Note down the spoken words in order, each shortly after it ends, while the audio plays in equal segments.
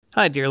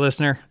Hi, dear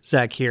listener.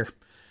 Zach here.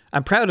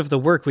 I'm proud of the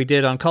work we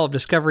did on Call of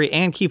Discovery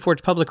and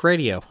KeyForge Public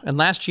Radio, and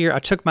last year I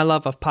took my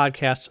love of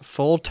podcasts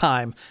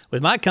full-time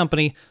with my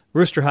company,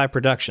 Rooster High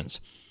Productions.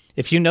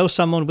 If you know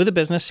someone with a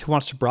business who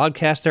wants to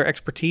broadcast their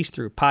expertise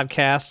through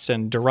podcasts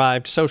and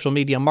derived social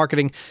media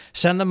marketing,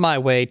 send them my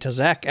way to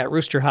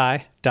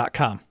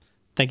zach@roosterhigh.com.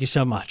 Thank you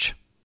so much.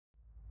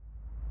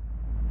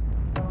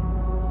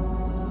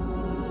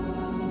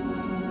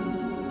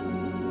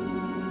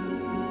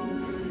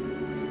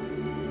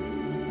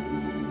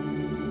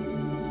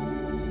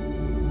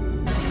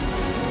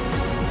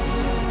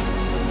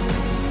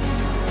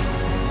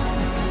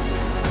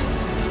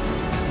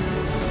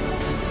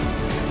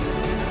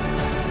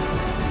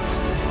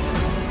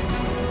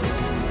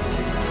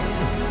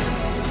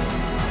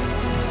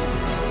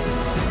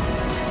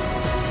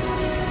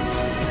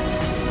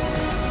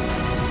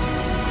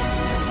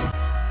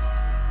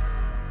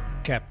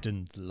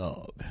 Captain's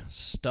log,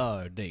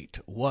 star date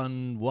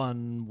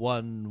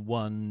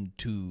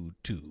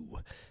 111122.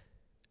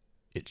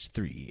 It's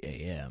 3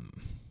 a.m.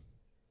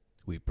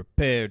 We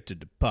prepare to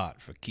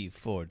depart for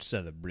KeyForge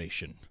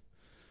Celebration.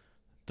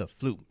 The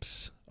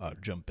flumps are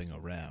jumping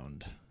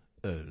around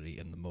early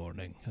in the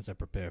morning as I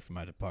prepare for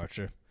my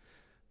departure.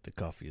 The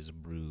coffee is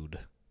brewed,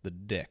 the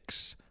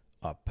decks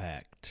are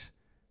packed,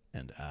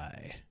 and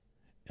I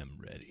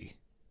am ready.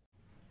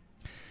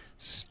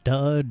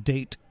 Star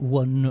date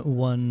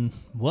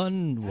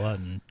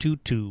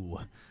 111122,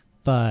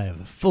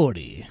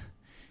 5:40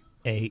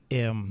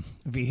 a.m.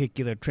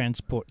 Vehicular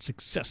transport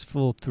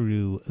successful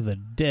through the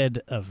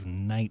dead of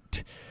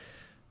night.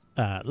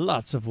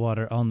 Lots of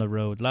water on the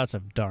road, lots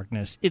of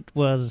darkness. It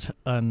was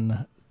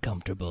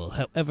uncomfortable.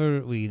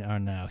 However, we are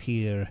now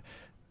here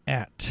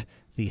at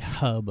the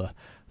hub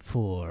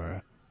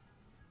for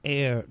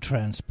air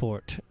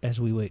transport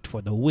as we wait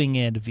for the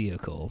winged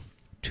vehicle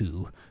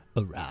to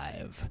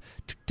arrive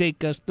to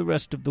take us the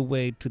rest of the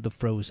way to the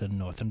frozen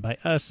north. And by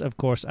us, of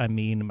course, I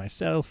mean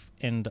myself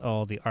and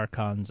all the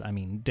Archons,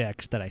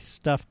 decks that I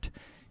stuffed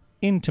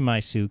into my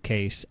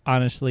suitcase.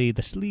 Honestly,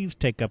 the sleeves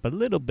take up a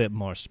little bit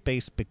more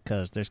space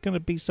because there's going to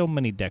be so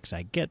many decks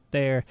I get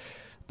there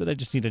that I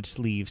just needed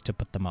sleeves to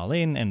put them all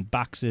in, and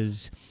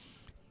boxes.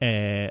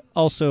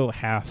 Also,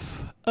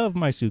 half of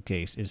my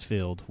suitcase is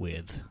filled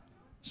with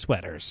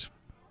sweaters.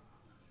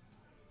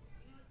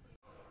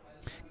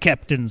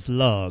 Captain's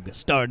log,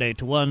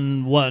 stardate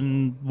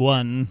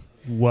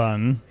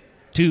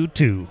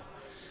 111122.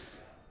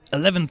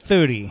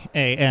 11:30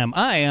 a.m.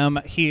 I am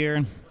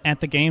here at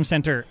the game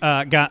center.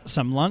 Got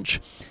some lunch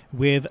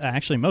with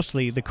actually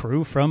mostly the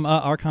crew from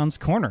Archon's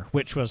Corner,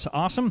 which was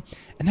awesome.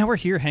 And now we're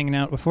here hanging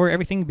out before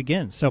everything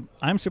begins. So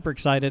I'm super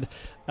excited.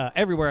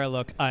 Everywhere I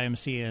look, I am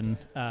seeing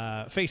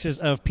faces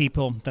of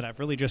people that I've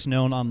really just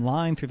known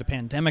online through the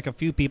pandemic. A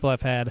few people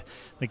I've had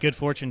the good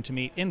fortune to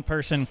meet in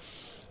person.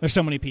 There's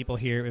so many people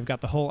here. We've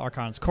got the whole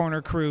Archon's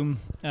Corner crew,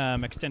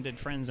 extended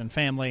friends and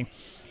family.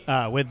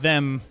 With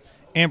them,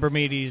 Amber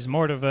Meaties,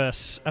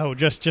 Mortivus. Oh,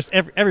 just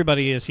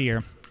everybody is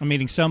here. I'm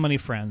meeting so many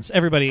friends.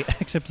 Everybody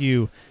except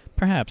you,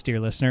 perhaps, dear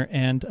listener.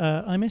 And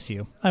I miss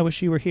you. I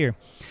wish you were here.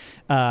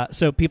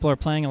 So people are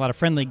playing a lot of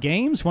friendly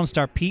games. One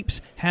Star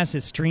Peeps has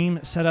his stream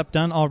set up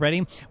done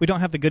already. We don't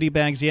have the goodie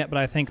bags yet, but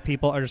I think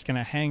people are just going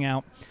to hang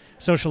out,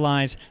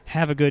 socialize,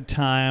 have a good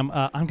time.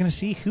 I'm going to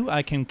see who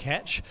I can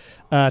catch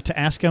to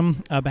ask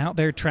them about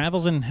their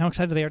travels and how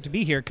excited they are to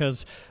be here,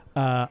 because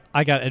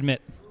I got to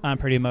admit, I'm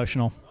pretty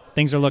emotional.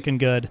 Things are looking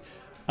good.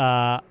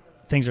 This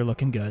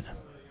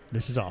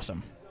is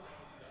awesome.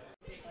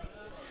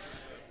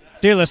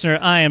 Dear listener,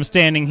 I am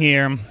standing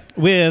here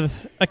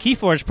with a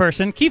KeyForge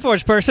person.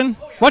 KeyForge person,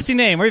 what's your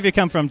name? Where have you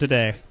come from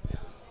today?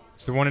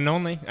 It's the one and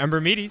only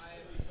Amber Meaties.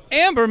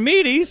 Amber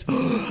Meaties?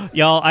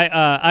 Y'all,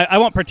 I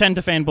won't pretend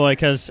to fanboy,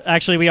 because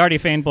actually we already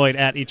fanboyed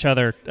at each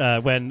other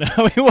when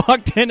we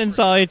walked in and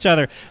saw each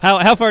other.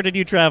 How far did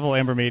you travel,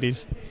 Amber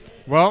Meaties?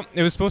 Well,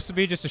 it was supposed to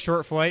be just a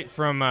short flight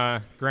from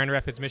Grand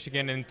Rapids,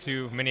 Michigan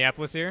into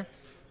Minneapolis here,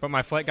 but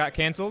my flight got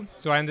canceled,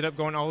 so I ended up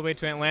going all the way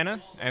to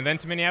Atlanta and then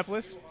to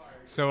Minneapolis.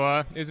 So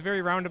it was a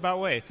very roundabout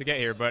way to get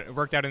here, but it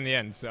worked out in the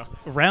end. So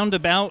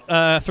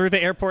roundabout through the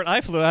airport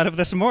I flew out of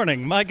this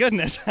morning. My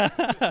goodness,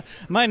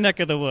 my neck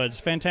of the woods,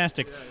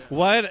 fantastic.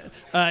 What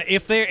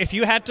if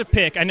you had to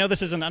pick? I know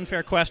this is an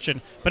unfair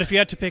question, but if you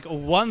had to pick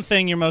one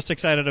thing you're most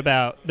excited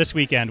about this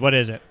weekend, what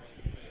is it?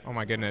 Oh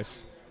my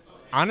goodness.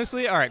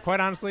 Honestly, quite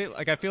honestly,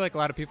 I feel like a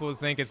lot of people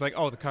would think it's like,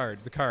 oh, the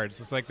cards.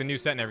 It's like the new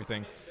set and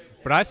everything.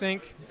 But I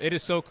think it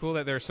is so cool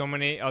that there are so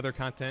many other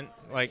content,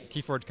 like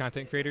KeyForge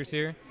content creators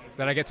here,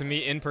 that I get to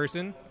meet in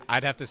person.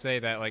 I'd have to say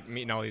that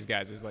meeting all these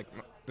guys is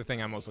the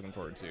thing I'm most looking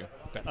forward to.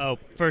 Oh,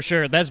 for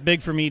sure. That's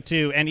big for me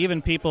too. And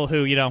even people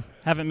who,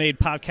 haven't made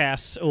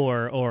podcasts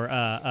or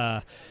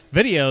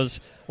videos,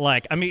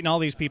 I'm meeting all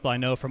these people I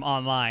know from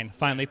online,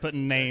 finally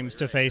putting names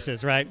to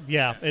faces, right?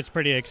 Yeah, it's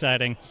pretty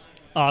exciting.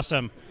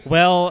 Awesome.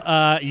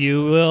 Well,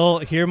 you will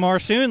hear more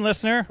soon,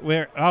 listener.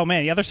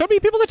 There's so many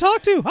people to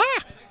talk to.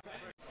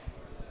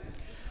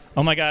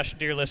 Oh my gosh,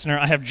 dear listener,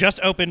 I have just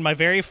opened my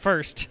very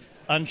first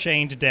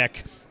Unchained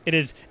deck. It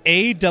is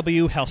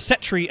A.W.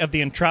 Halsetri of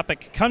the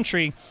Entropic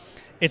Country.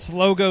 It's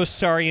Logos,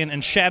 Saurian,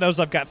 and Shadows.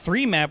 I've got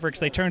 3 Mavericks.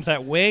 They turned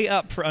that way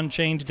up for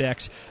Unchained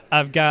decks.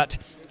 I've got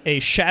a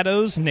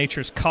Shadows,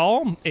 Nature's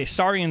Call, a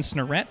Saurian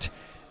Snorret,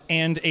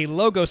 and a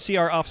Logo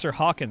CR Officer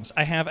Hawkins.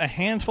 I have a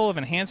handful of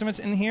enhancements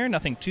in here,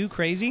 nothing too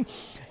crazy.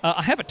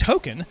 I have a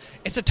token.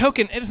 It's a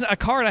token. It's a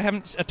card I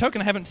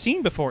haven't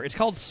seen before. It's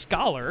called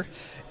Scholar.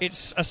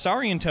 It's a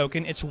Saurian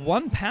token. It's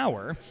 1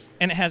 power,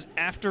 and it has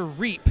after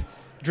Reap,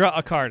 draw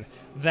a card.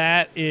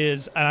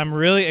 I'm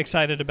really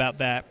excited about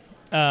that.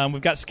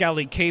 We've got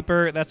Scowly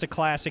Caper. That's a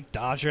classic.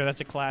 Dodger. That's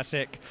a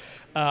classic.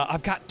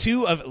 I've got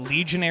 2 of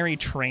Legionary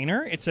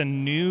Trainer. It's a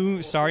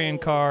new Saurian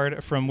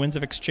card from Winds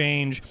of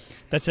Exchange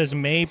that says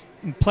make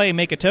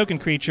a token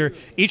creature.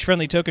 Each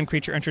friendly token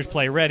creature enters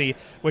play ready,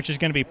 which is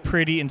going to be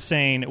pretty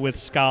insane with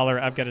Scholar,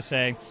 I've got to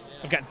say.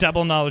 I've got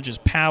Double Knowledge's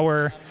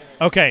Power.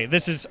 Okay,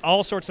 this is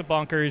all sorts of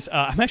bonkers.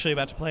 I'm actually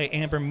about to play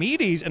Amber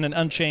Meaties in an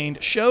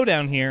Unchained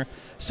showdown here,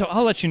 so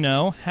I'll let you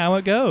know how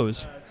it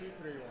goes.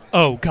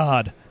 Oh,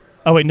 God.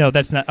 Oh, wait, no,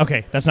 that's not...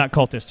 Okay, that's not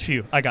Cultist.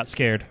 Phew, I got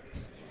scared.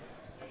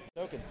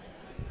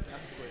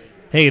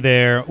 Hey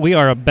there, we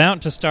are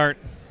about to start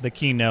the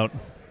keynote.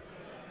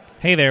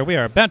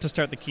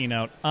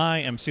 I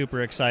am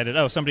super excited.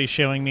 Oh, somebody's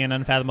showing me an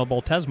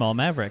Unfathomable Tesmal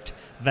Maverick.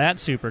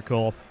 That's super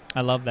cool.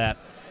 I love that.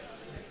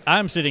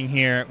 I'm sitting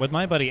here with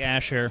my buddy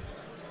Asher.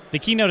 The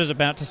keynote is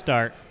about to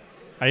start.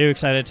 Are you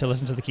excited to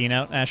listen to the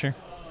keynote, Asher?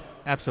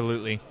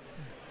 Absolutely.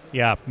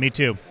 Yeah, me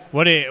too.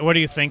 What do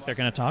you think they're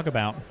going to talk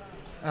about?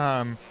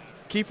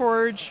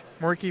 KeyForge,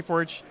 more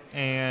KeyForge,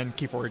 and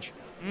KeyForge.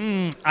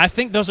 I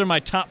think those are my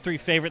top 3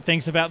 favorite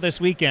things about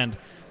this weekend.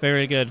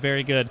 Very good,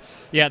 very good.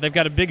 Yeah, they've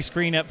got a big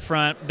screen up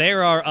front.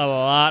 There are a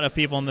lot of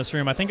people in this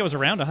room. I think it was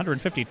around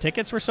 150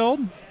 tickets were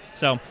sold.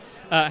 So,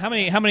 how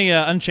many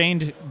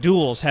Unchained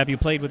duels have you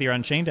played with your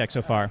Unchained deck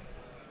so far?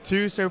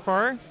 2 so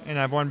far, and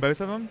I've won both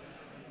of them.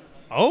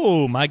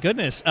 Oh, my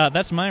goodness.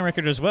 That's my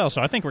record as well,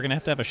 so I think we're going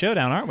to have a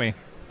showdown, aren't we?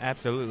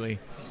 Absolutely.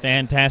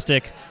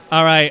 Fantastic.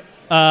 All right,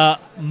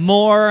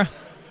 more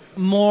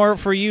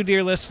for you,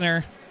 dear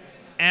listener.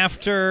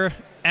 After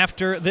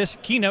this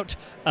keynote,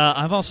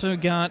 I've also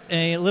got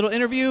a little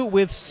interview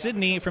with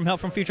Sydney from Help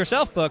from Future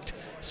Self booked,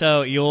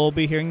 so you'll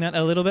be hearing that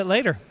a little bit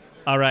later.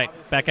 All right,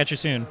 back at you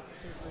soon.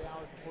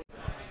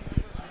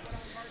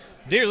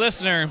 Dear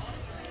listener,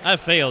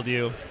 I've failed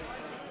you.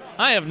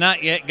 I have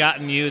not yet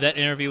gotten you that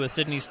interview with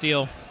Sydney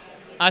Steele.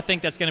 I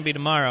think that's going to be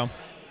tomorrow.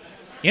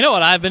 You know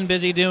what I've been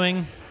busy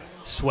doing?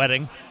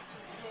 Sweating.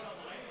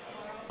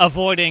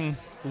 Avoiding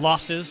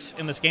losses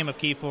in this game of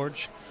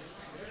KeyForge.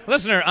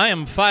 Listener, I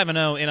am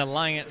 5-0 in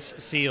Alliance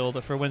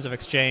Sealed for Winds of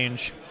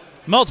Exchange.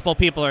 Multiple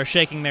people are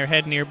shaking their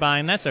head nearby,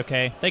 and that's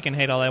okay. They can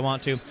hate all they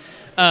want to.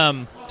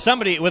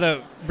 Somebody with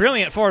a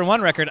brilliant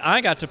 4-1 record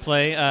I got to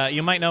play.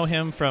 You might know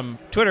him from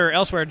Twitter or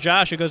elsewhere.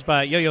 Josh, who goes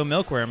by Yo-Yo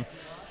Milkworm.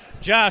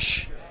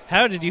 Josh,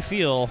 how did you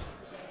feel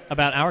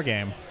about our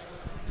game?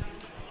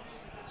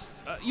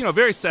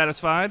 Very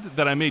satisfied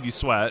that I made you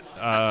sweat.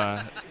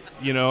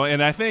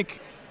 And I think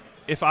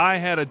if I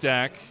had a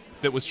deck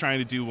that was trying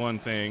to do one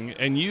thing,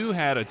 and you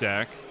had a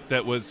deck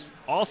that was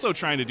also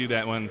trying to do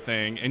that one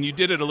thing, and you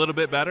did it a little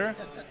bit better,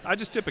 I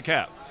just tip a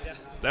cap.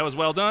 That was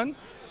well done.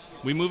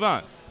 We move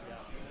on.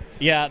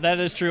 Yeah, that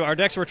is true. Our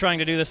decks were trying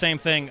to do the same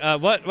thing.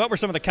 What were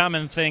some of the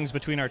common things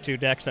between our 2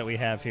 decks that we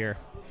have here?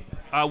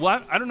 I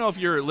don't know if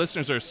your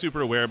listeners are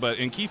super aware, but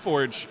in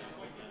KeyForge,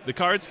 the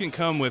cards can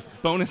come with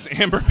bonus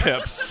Amber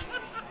Pips.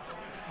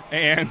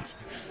 And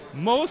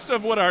most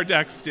of what our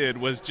decks did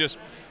was just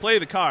play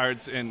the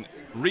cards and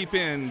reap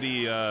in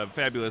the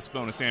fabulous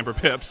bonus Amber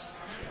Pips.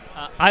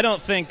 I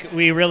don't think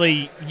we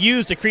really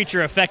used a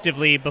creature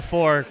effectively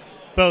before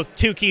both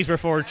 2 keys were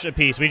forged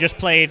apiece. We just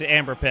played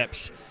Amber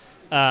Pips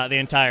the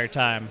entire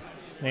time.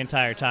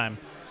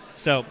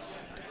 So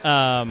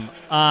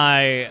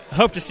I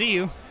hope to see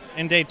you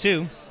in day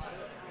 2.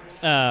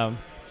 Yeah,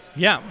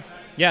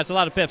 it's a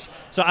lot of pips.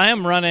 So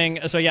I'm running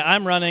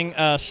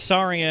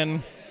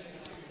Saurian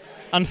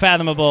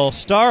Unfathomable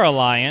Star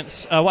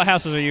Alliance. What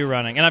houses are you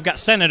running? And I've got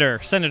Senator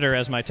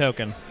as my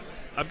token.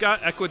 I've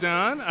got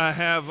Equidon, I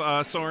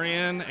have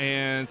Saurian,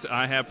 and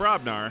I have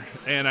Brobnar.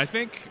 And I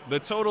think the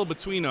total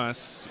between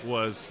us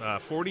was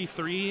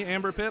 43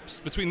 Amber Pips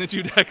between the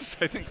 2 decks,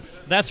 I think.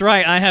 That's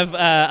right. I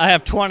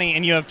have 20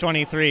 and you have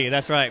 23.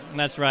 That's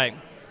right.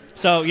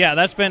 So yeah,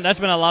 that's been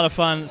a lot of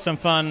fun, some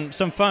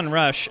fun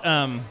rush.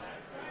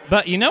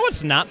 But you know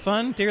what's not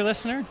fun, dear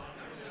listener?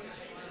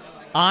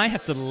 I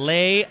have to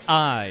lay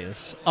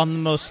eyes on the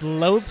most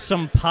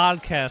loathsome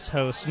podcast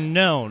host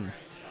known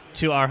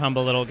to our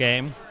humble little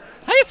game.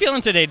 How you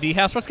feeling today,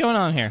 D-House? What's going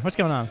on here? What's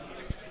going on?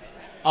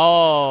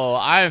 Oh,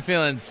 I'm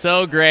feeling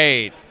so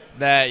great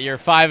that you're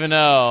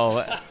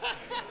 5-0.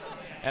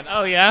 And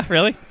oh yeah,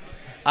 really?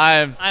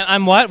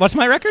 I'm what? What's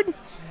my record?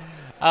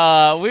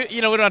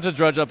 We don't have to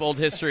drudge up old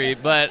history,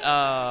 but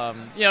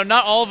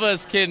not all of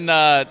us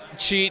can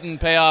cheat and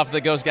pay off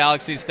the Ghost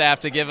Galaxy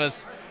staff to give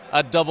us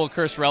a double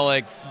Curse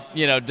Relic,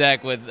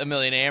 deck with 1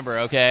 million Amber.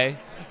 Okay.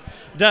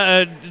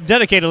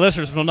 dedicated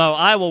listeners will know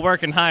I will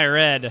work in higher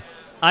ed.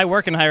 I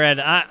work in higher ed.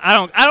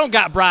 I don't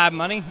got bribe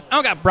money. I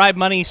don't got bribe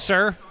money,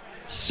 sir.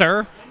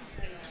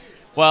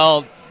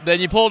 Well, then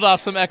you pulled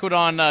off some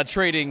Equidon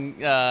trading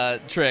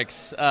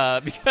tricks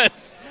because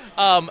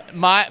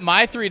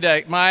my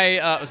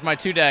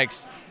two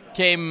decks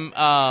came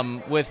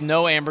with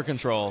no amber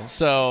control,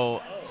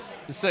 so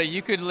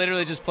you could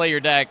literally just play your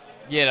deck,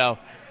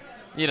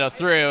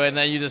 through, and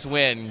then you just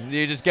win.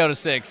 You just go to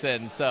 6,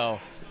 and so.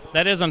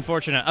 That is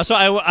unfortunate. So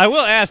I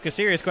will ask a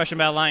serious question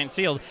about Alliance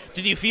Sealed.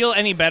 Did you feel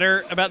any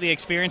better about the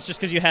experience just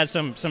because you had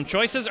some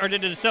choices, or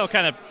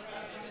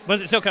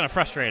was it still kind of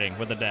frustrating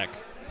with the deck?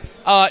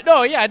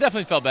 No, yeah, I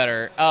definitely felt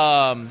better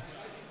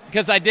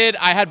because I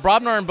had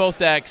Brobnar in both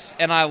decks,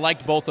 and I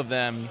liked both of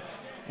them.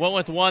 Went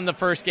with one the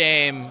first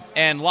game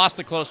and lost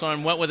the close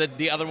one. Went with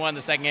the other one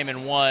the second game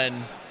and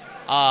won.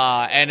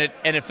 And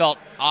it felt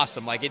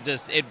awesome. Like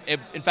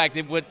in fact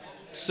it went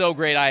so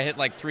great. I hit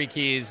like 3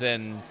 keys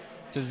and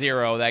to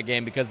 0 that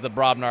game because the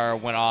Brobnar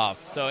went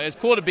off. So it's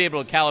cool to be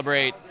able to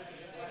calibrate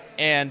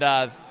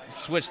and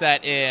switch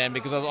that in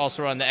because I was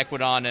also on the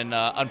Equidon and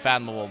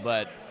Unfathomable.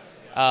 But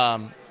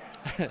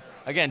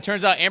again,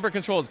 turns out amber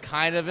control is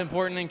kind of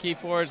important in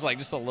KeyForge, like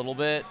just a little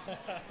bit.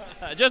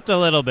 Just a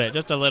little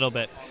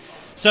bit.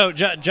 So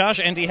Josh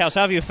and D-House,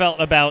 how have you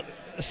felt about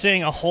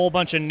seeing a whole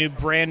bunch of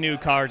brand new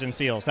cards and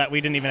seals that we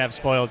didn't even have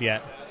spoiled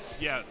yet?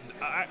 Yeah,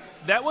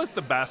 that was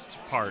the best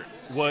part,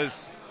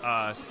 was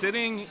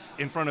sitting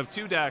in front of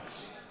 2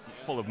 decks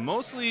full of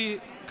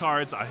mostly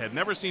cards I had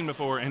never seen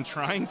before and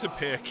trying to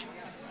pick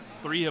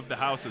 3 of the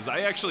houses.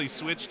 I actually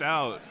switched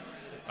out.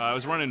 I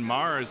was running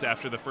Mars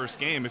after the first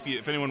game.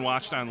 If anyone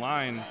watched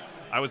online,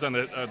 I was on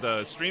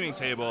the streaming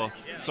table,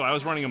 so I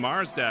was running a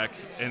Mars deck,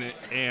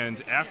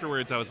 and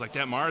afterwards I was like,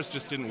 that Mars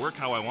just didn't work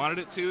how I wanted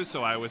it to,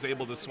 so I was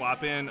able to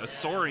swap in a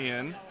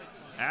Saurian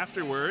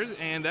afterward,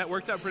 and that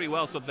worked out pretty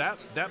well. So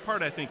that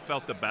part I think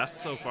felt the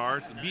best so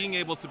far, being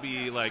able to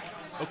be like,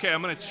 okay,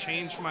 I'm going to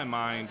change my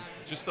mind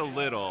just a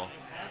little,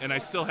 and I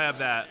still have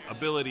that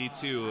ability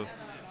to,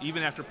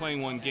 even after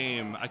playing one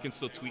game, I can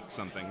still tweak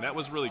something. That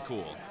was really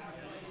cool.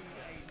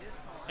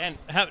 And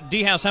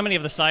D-House, how many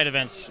of the side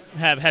events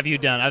have you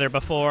done, either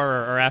before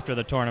or after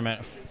the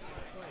tournament?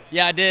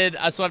 Yeah, I did.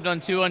 So I've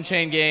done 2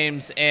 Unchained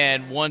games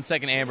and 1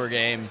 second Amber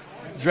game.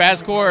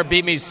 Drazcor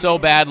beat me so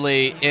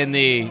badly in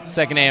the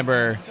second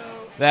Amber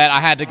that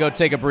I had to go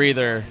take a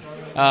breather.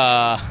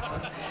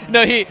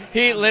 No,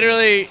 he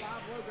literally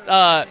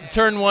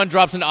turn 1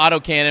 drops an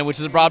autocannon, which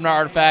is a Brobnar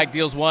artifact,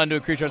 deals 1 to a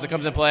creature as it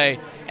comes in play,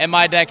 and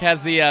my deck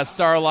has the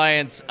Star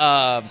Alliance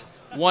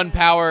 1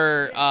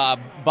 power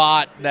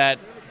bot that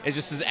is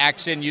just his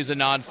action, use a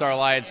non-Star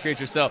Alliance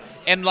creature. So,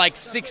 and like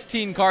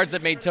 16 cards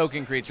that made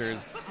token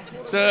creatures.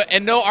 So,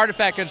 and no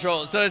artifact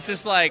control. So it's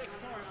just like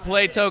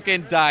play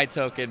token, die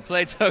token,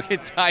 play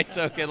token, die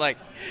token. Like,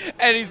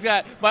 and he's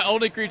got my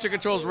only creature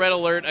controls Red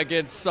Alert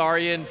against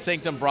Saurian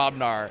Sanctum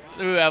Brobnar,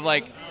 who have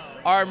like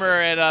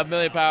armor and a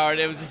million power. And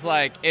it was just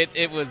like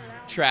it was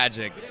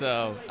tragic.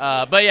 So,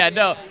 but yeah,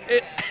 no,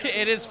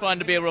 it is fun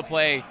to be able to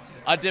play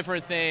a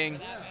different thing,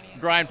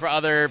 grind for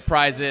other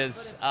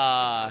prizes.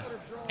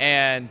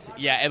 And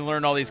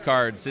learn all these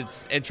cards.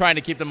 And trying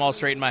to keep them all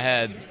straight in my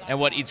head and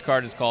what each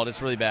card is called.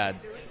 It's really bad.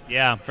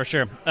 Yeah, for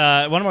sure.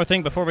 One more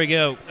thing before we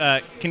go.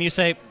 Can you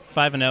say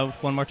 5-0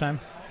 one more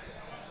time?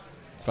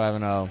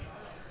 5-0.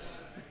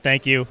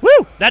 Thank you.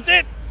 Woo! That's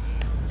it.